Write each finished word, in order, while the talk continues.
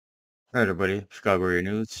All right, everybody. Chicago Area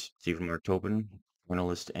News. Stephen Mark Tobin,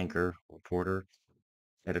 journalist, anchor, reporter,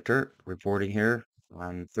 editor, reporting here.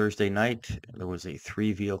 On Thursday night, there was a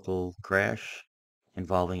three-vehicle crash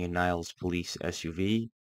involving a Niles police SUV.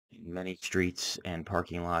 Many streets and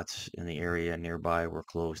parking lots in the area nearby were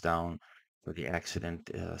closed down for the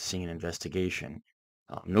accident scene investigation.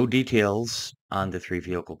 No details on the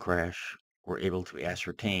three-vehicle crash were able to be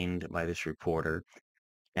ascertained by this reporter,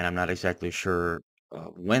 and I'm not exactly sure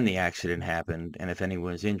when the accident happened and if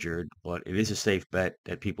anyone was injured, but it is a safe bet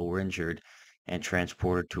that people were injured and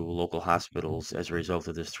transported to local hospitals as a result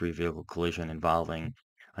of this three-vehicle collision involving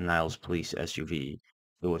a Niles police SUV.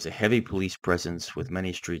 There was a heavy police presence with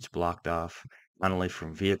many streets blocked off, not only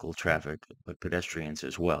from vehicle traffic, but pedestrians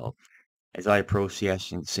as well. As I approached the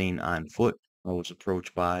accident scene on foot, I was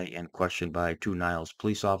approached by and questioned by two Niles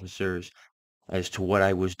police officers as to what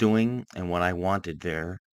I was doing and what I wanted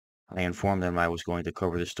there. I informed them I was going to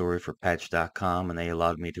cover the story for Patch.com, and they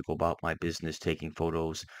allowed me to go about my business taking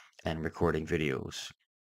photos and recording videos.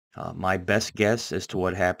 My best guess as to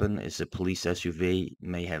what happened is the police SUV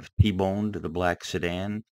may have T-boned the black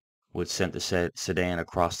sedan, which sent the sedan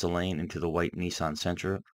across the lane into the white Nissan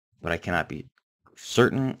Sentra, but I cannot be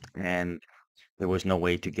certain, and there was no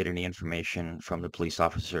way to get any information from the police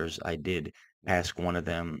officers. I did ask one of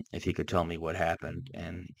them if he could tell me what happened,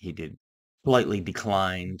 and he did politely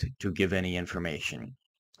declined to give any information.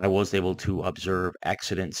 I was able to observe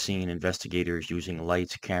accident scene investigators using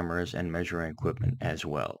lights, cameras, and measuring equipment as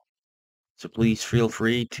well. So please feel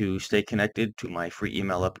free to stay connected to my free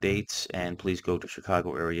email updates, and please go to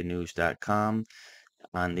chicagoareanews.com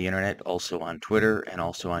on the internet, also on Twitter, and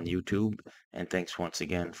also on YouTube. And thanks once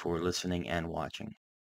again for listening and watching.